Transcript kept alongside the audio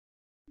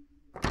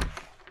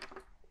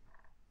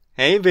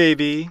Hey,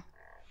 baby.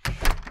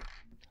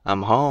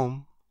 I'm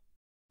home.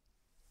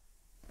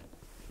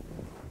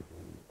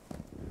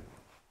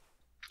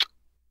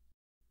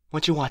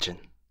 What you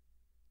watching?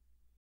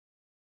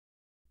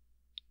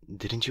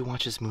 Didn't you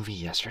watch this movie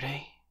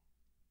yesterday?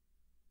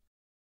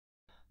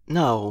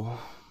 No.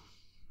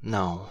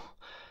 No.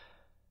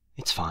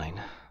 It's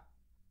fine.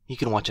 You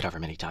can watch it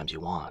however many times you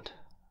want.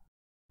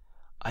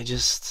 I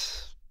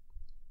just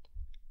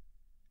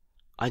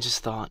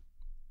thought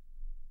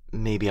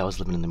maybe I was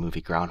living in the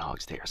movie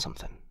Groundhog's Day or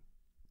something.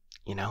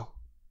 You know?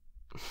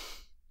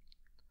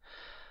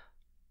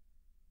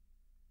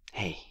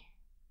 Hey.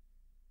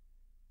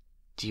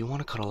 Do you want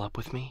to cuddle up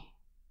with me?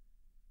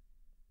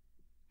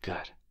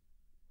 Good.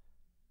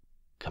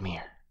 Come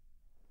here.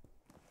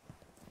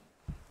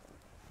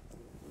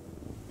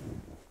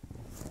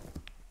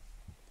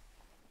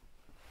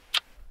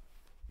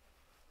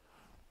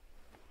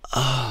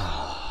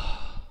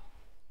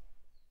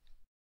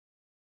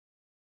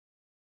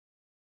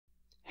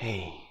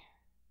 Hey.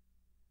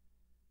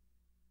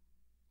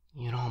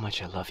 You know how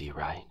much I love you,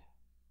 right?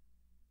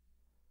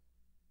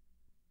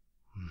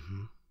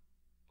 Mm-hmm.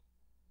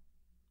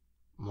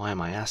 Why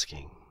am I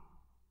asking?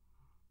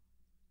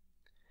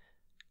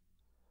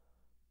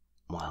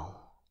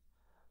 Well,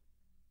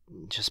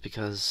 just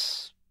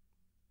because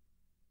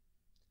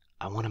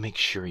I want to make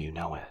sure you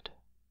know it.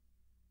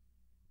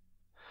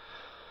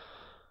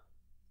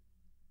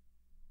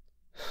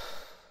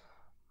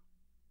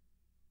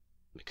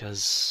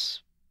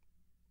 Because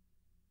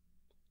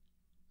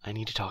I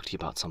need to talk to you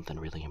about something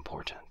really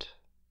important.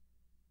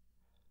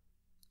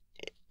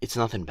 It's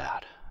nothing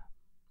bad,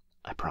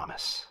 I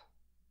promise.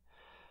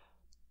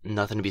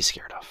 Nothing to be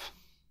scared of.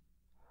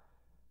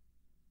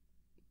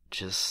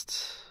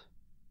 Just...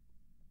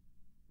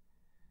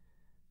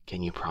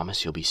 Can you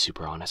promise you'll be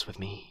super honest with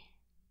me?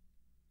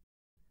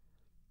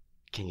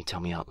 Can you tell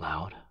me out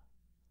loud?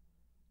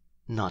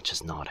 Not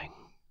just nodding.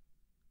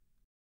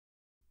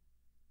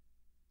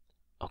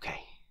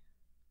 Okay.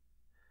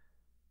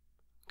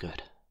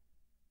 Good.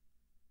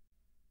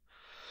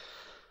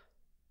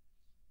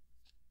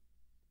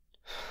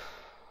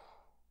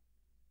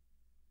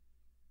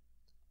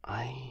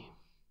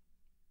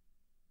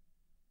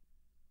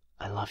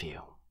 I love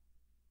you.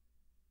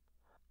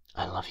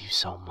 I love you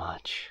so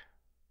much.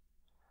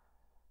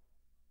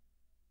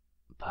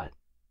 But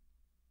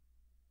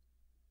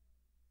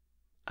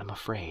I'm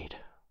afraid.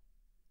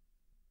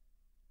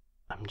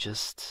 I'm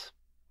just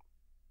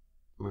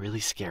really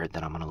scared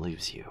that I'm gonna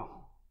lose you.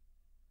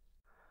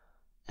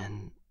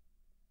 And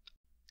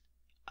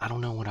I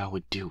don't know what I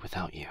would do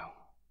without you.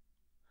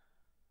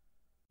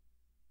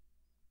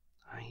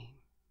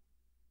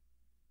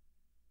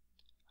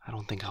 I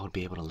don't think I would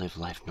be able to live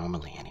life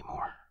normally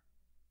anymore.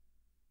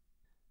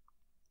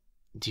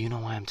 Do you know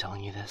why I'm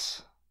telling you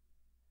this?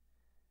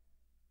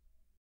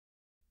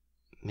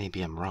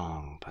 Maybe I'm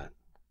wrong, but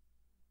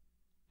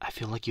I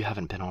feel like you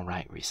haven't been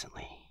alright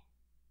recently.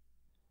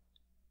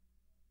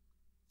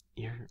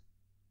 You're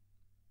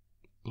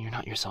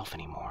not yourself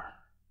anymore.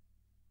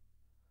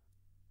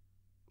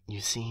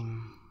 You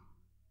seem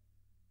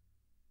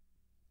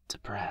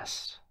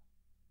depressed.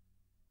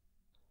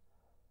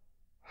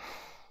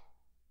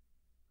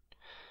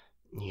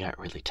 You got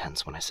really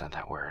tense when I said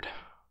that word.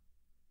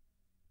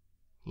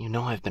 You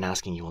know I've been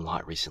asking you a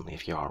lot recently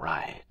if you're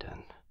alright,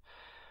 and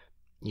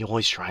you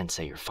always try and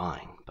say you're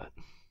fine, but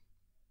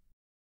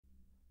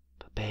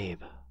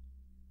babe,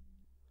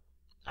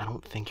 I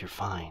don't think you're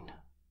fine.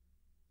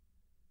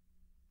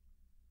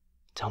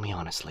 Tell me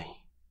honestly,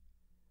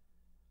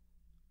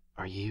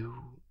 are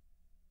you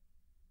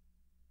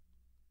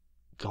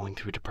going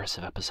through a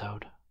depressive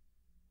episode?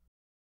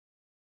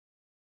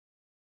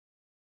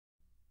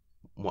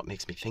 What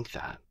makes me think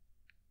that?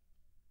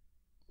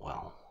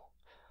 Well,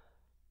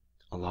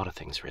 a lot of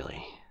things,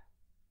 really.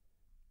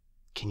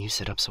 Can you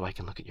sit up so I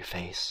can look at your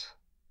face?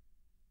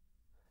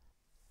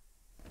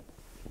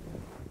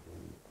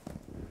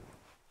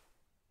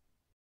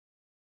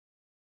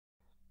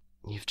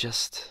 You've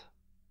just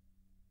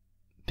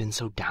been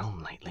so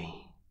down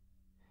lately.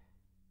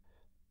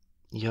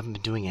 You haven't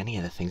been doing any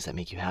of the things that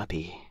make you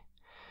happy.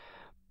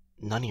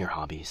 None of your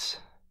hobbies.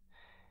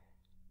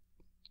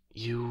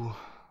 You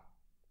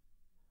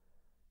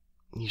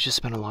just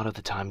spend a lot of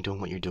the time doing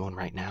what you're doing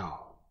right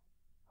now.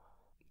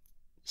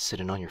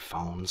 Sitting on your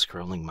phone,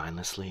 scrolling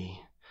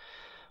mindlessly,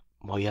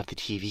 while you have the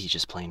TV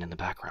just playing in the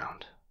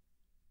background.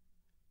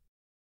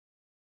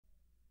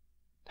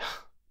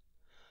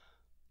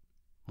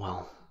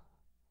 Well,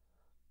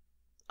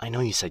 I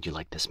know you said you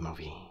liked this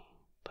movie,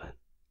 but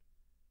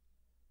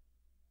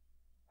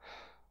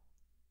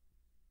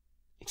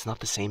it's not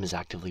the same as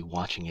actively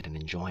watching it and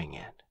enjoying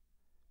it.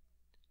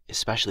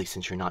 Especially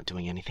since you're not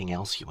doing anything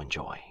else you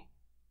enjoy.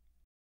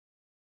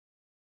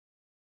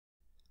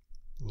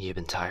 You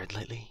been tired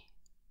lately?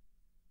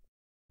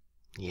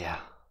 Yeah.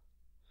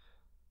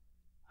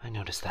 I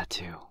noticed that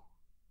too.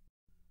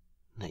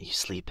 That you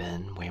sleep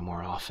in way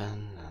more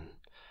often, and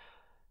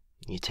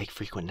you take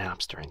frequent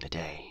naps during the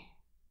day.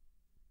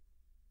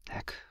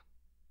 Heck,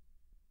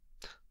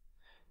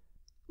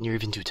 You're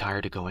even too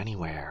tired to go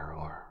anywhere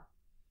or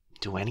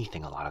do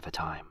anything a lot of the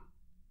time.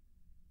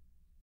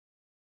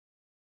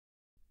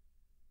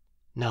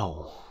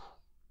 No,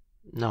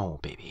 no,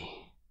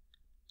 baby.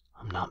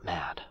 I'm not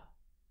mad.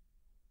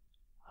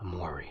 I'm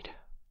worried.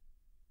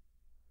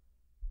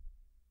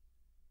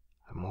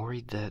 I'm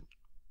worried that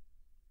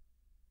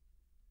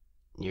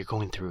you're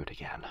going through it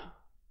again.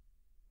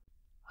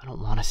 I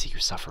don't want to see you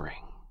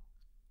suffering.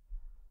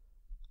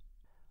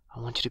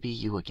 I want you to be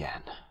you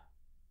again.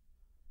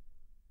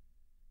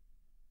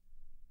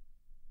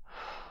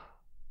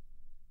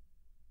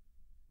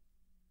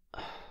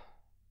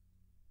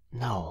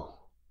 No,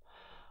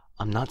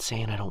 I'm not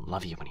saying I don't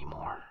love you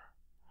anymore.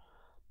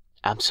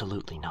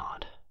 Absolutely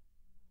not.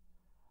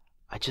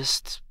 I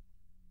just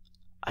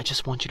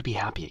want you to be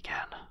happy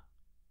again.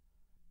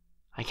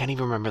 I can't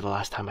even remember the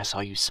last time I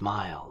saw you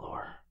smile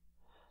or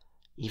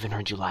even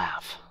heard you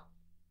laugh.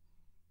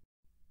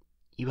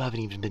 You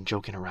haven't even been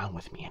joking around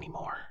with me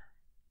anymore.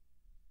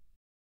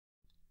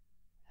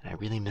 And I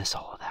really miss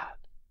all of that.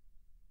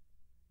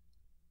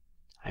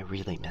 I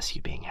really miss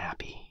you being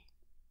happy.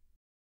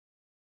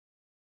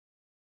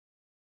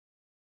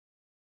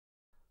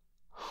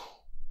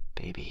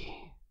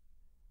 Baby,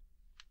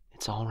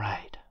 it's all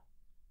right.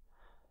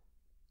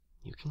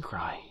 You can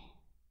cry.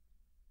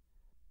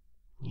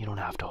 You don't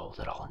have to hold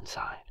it all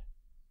inside.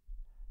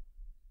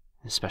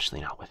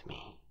 Especially not with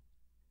me.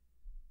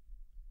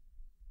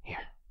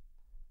 Here.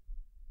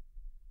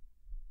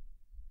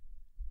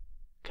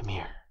 Come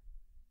here.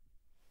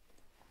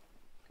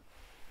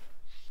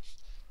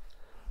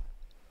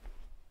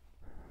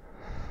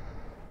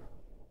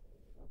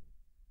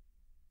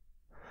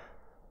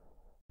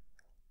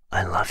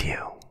 I love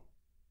you.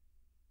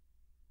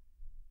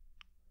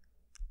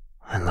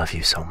 I love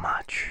you so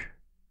much.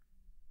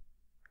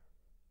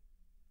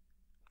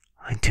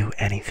 I'd do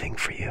anything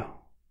for you.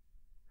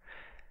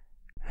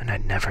 And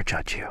I'd never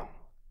judge you.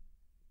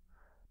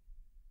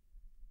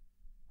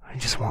 I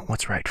just want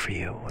what's right for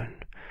you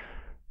and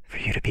for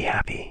you to be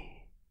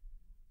happy.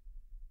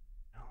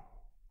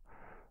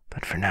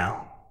 But for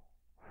now,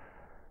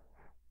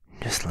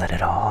 just let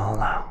it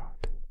all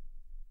out.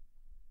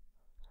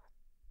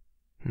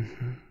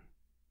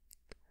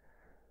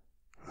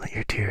 Let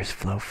your tears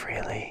flow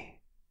freely.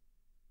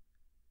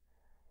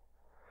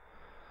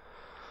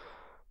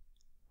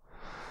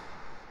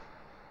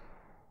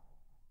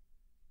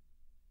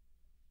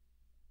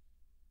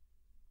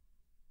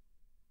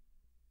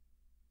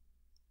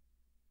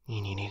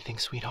 You need anything,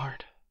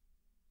 sweetheart?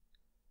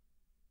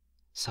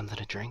 Something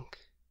to drink?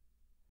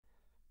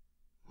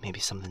 Maybe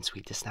something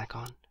sweet to snack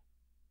on?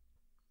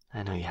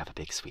 I know you have a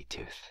big sweet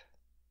tooth,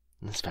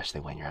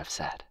 especially when you're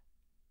upset.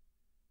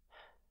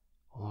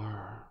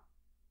 Or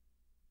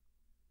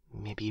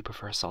maybe you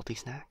prefer a salty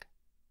snack?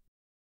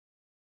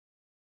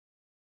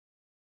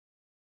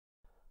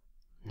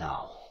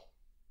 No.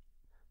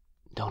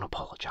 Don't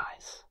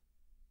apologize.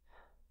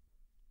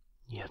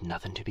 You have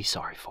nothing to be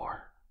sorry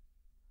for.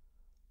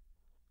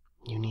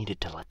 You needed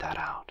to let that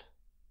out.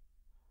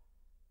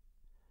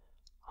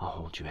 I'll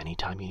hold you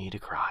anytime you need to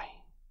cry.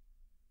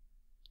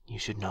 You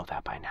should know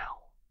that by now.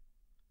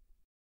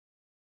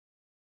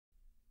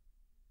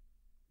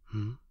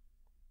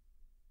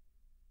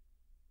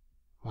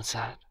 What's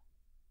that?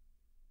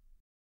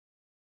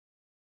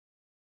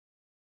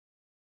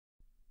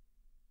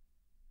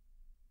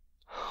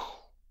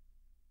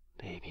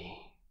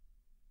 Baby.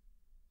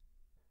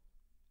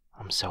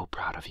 I'm so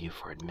proud of you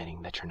for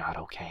admitting that you're not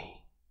okay.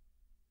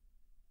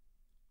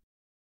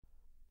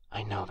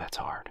 I know that's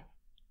hard.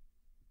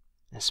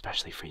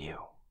 Especially for you.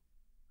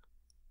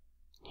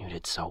 You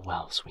did so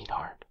well,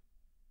 sweetheart.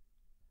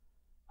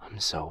 I'm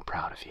so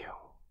proud of you.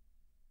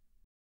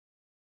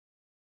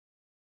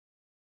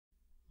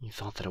 You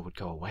thought that it would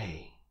go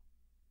away.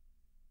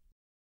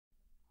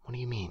 What do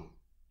you mean?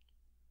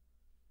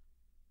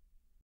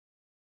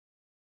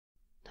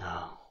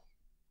 No.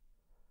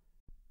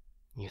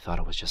 You thought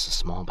it was just a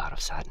small bout of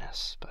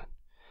sadness, but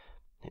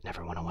it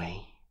never went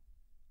away.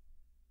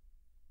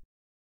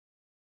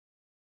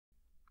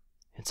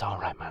 It's all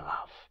right, my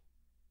love.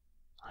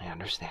 I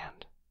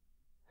understand.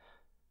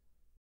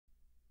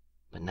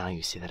 But now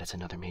you see that it's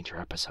another major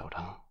episode,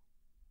 huh?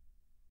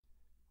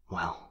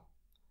 Well,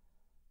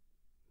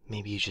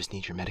 maybe you just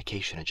need your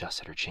medication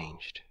adjusted or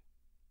changed.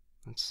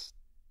 That's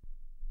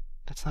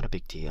not a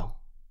big deal,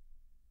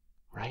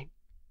 right?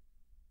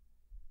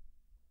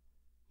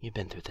 You've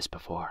been through this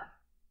before.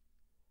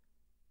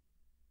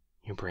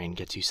 Your brain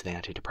gets used to the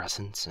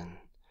antidepressants, and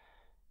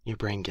your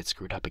brain gets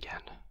screwed up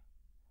again.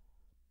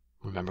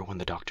 Remember when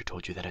the doctor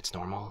told you that it's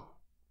normal?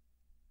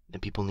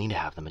 That people need to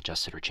have them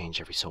adjusted or changed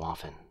every so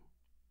often.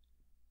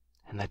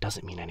 And that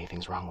doesn't mean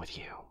anything's wrong with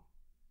you.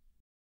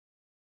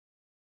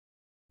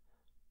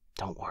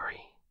 Don't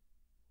worry.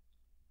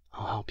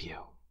 I'll help you.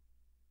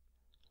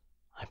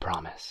 I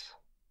promise.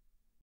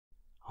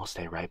 I'll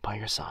stay right by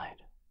your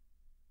side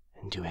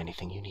and do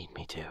anything you need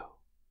me to.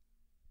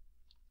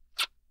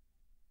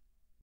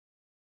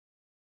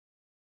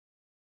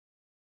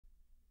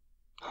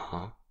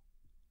 Huh?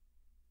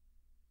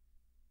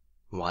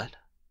 What?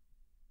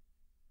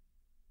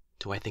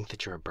 Do I think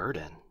that you're a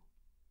burden?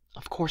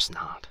 Of course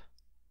not.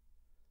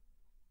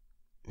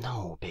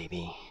 No,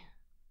 baby.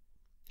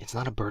 It's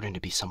not a burden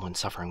to be someone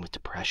suffering with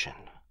depression.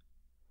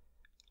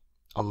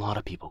 A lot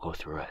of people go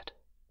through it.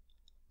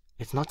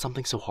 It's not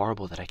something so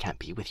horrible that I can't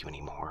be with you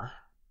anymore.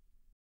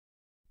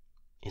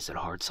 Is it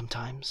hard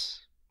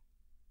sometimes?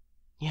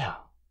 Yeah,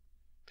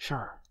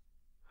 sure.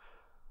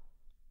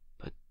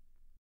 But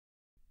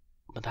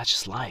that's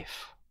just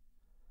life.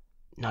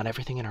 Not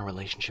everything in our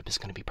relationship is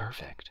going to be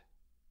perfect.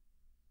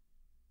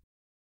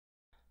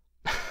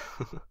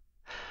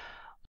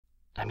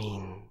 I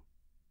mean,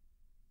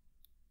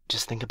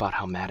 just think about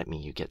how mad at me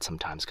you get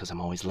sometimes because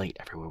I'm always late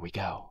everywhere we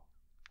go.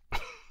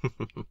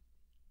 And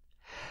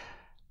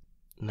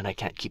then I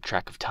can't keep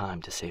track of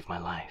time to save my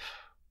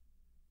life.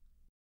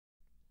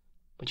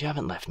 But you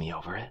haven't left me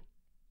over it,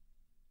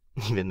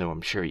 even though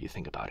I'm sure you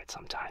think about it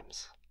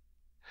sometimes.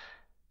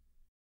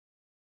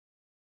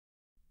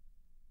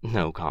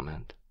 No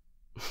comment.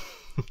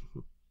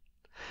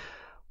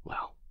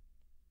 Well,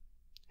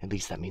 at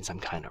least that means I'm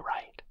kinda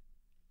right.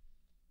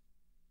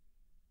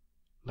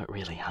 But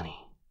really,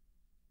 honey,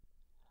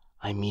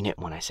 I mean it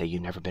when I say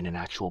you've never been an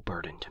actual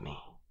burden to me.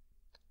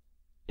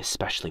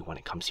 Especially when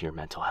it comes to your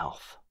mental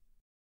health.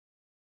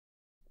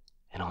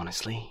 And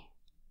honestly,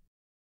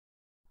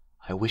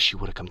 I wish you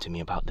would have come to me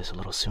about this a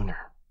little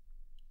sooner.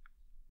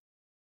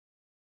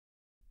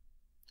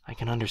 I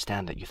can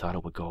understand that you thought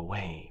it would go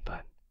away,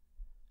 but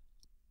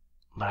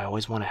I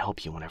always want to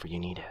help you whenever you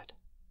need it.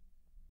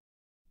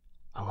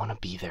 I want to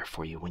be there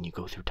for you when you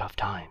go through tough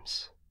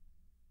times,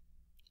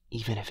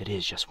 even if it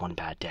is just one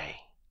bad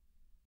day.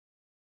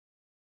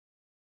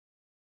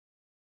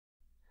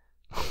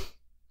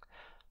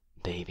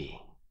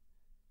 Baby,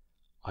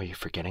 are you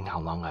forgetting how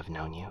long I've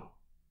known you?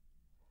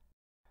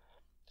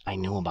 I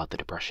knew about the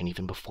depression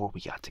even before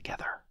we got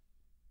together.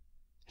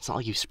 It's not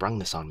like you sprung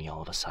this on me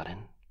all of a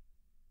sudden.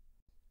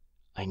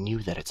 I knew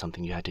that it's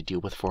something you had to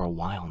deal with for a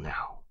while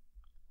now,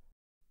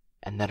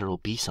 and that it'll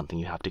be something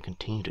you have to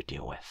continue to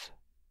deal with.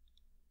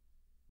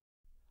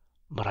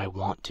 But I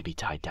want to be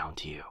tied down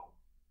to you.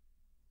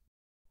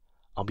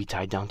 I'll be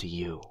tied down to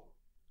you,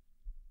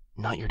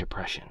 not your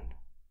depression.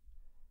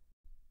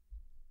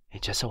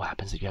 It just so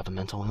happens that you have a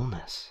mental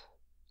illness,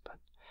 but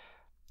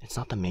it's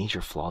not the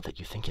major flaw that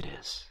you think it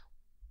is.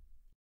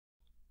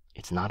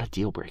 It's not a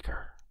deal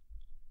breaker,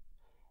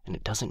 and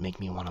it doesn't make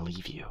me want to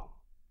leave you.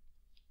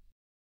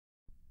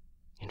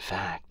 In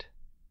fact,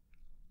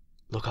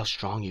 look how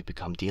strong you've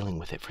become dealing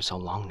with it for so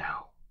long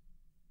now.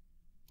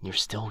 You're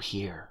still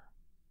here,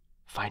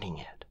 fighting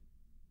it.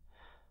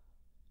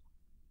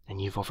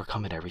 And you've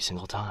overcome it every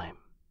single time.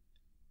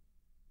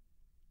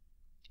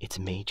 It's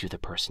made you the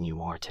person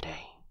you are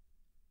today.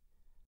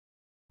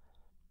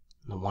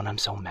 The one I'm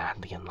so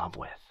madly in love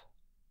with.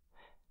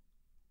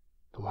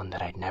 The one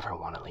that I'd never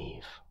want to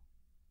leave.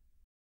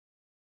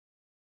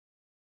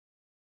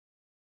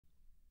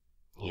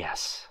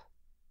 Yes,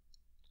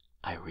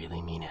 I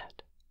really mean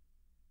it.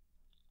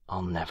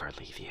 I'll never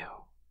leave you.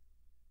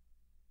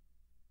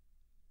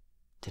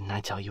 Didn't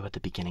I tell you at the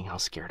beginning how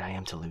scared I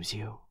am to lose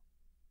you?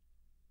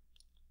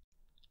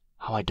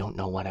 How I don't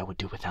know what I would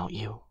do without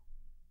you?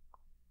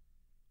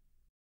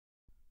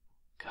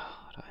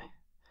 God,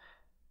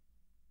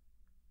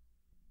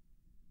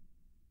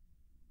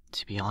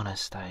 to be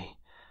honest, I've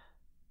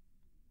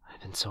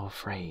been so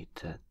afraid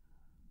that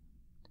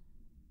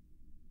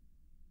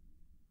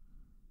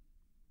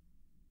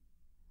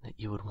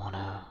you would want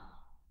to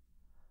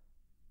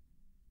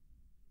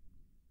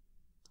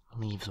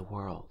leave the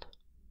world.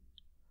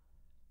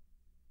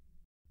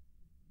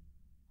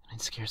 And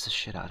it scares the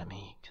shit out of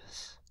me,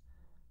 because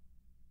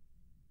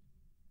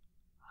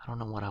I don't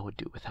know what I would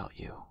do without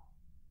you.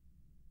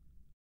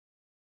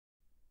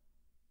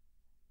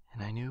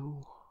 And I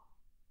knew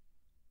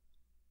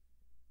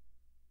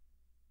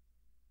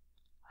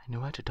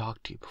I had to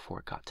talk to you before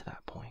it got to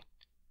that point.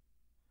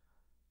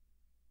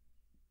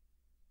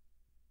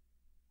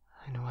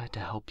 I knew I had to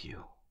help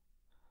you.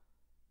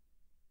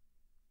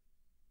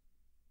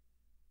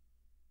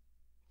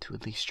 To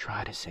at least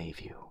try to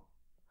save you.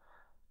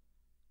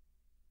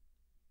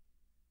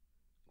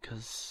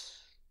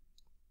 Because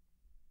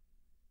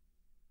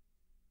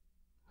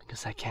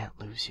I can't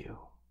lose you.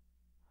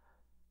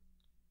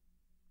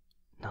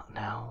 Not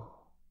now.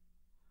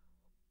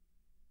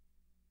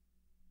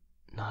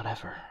 Not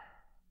ever.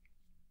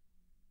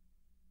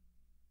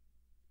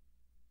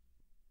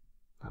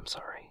 I'm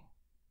sorry.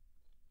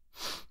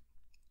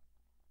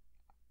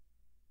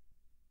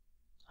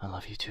 I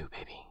love you too,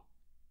 baby.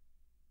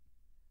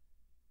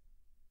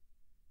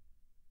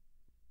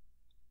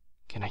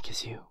 Can I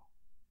kiss you?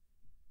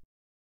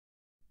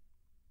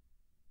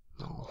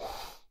 No.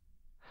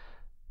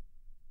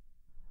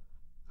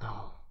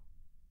 No.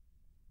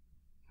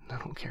 I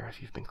don't care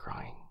if you've been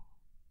crying.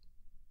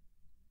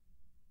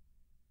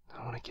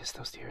 I want to kiss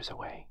those tears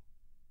away.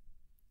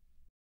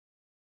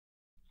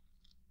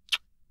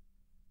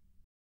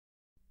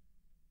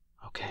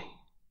 Okay.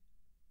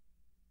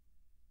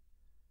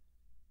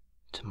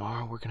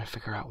 Tomorrow we're gonna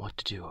figure out what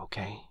to do,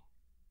 okay?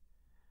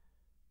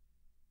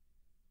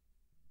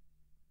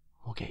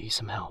 we'll get you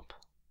some help.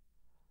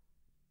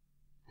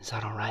 Is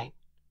that alright?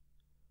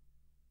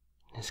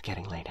 It's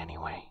getting late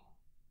anyway.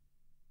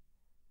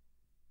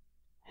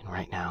 And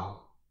right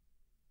now,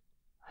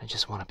 I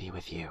just want to be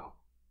with you.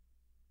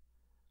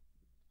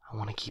 I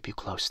want to keep you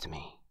close to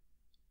me.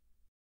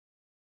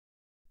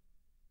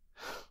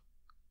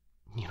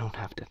 You don't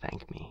have to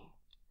thank me.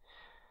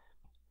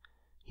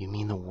 You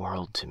mean the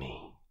world to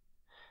me.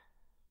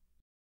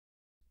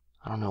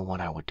 I don't know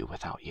what I would do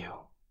without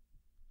you.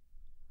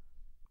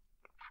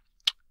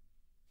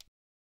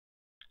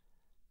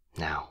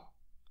 Now,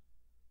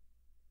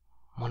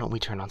 why don't we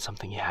turn on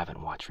something you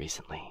haven't watched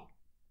recently,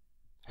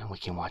 and we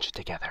can watch it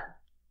together?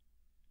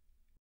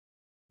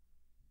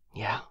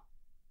 Yeah?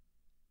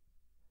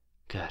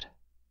 Good.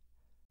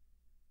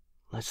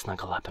 Let's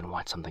snuggle up and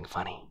watch something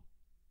funny.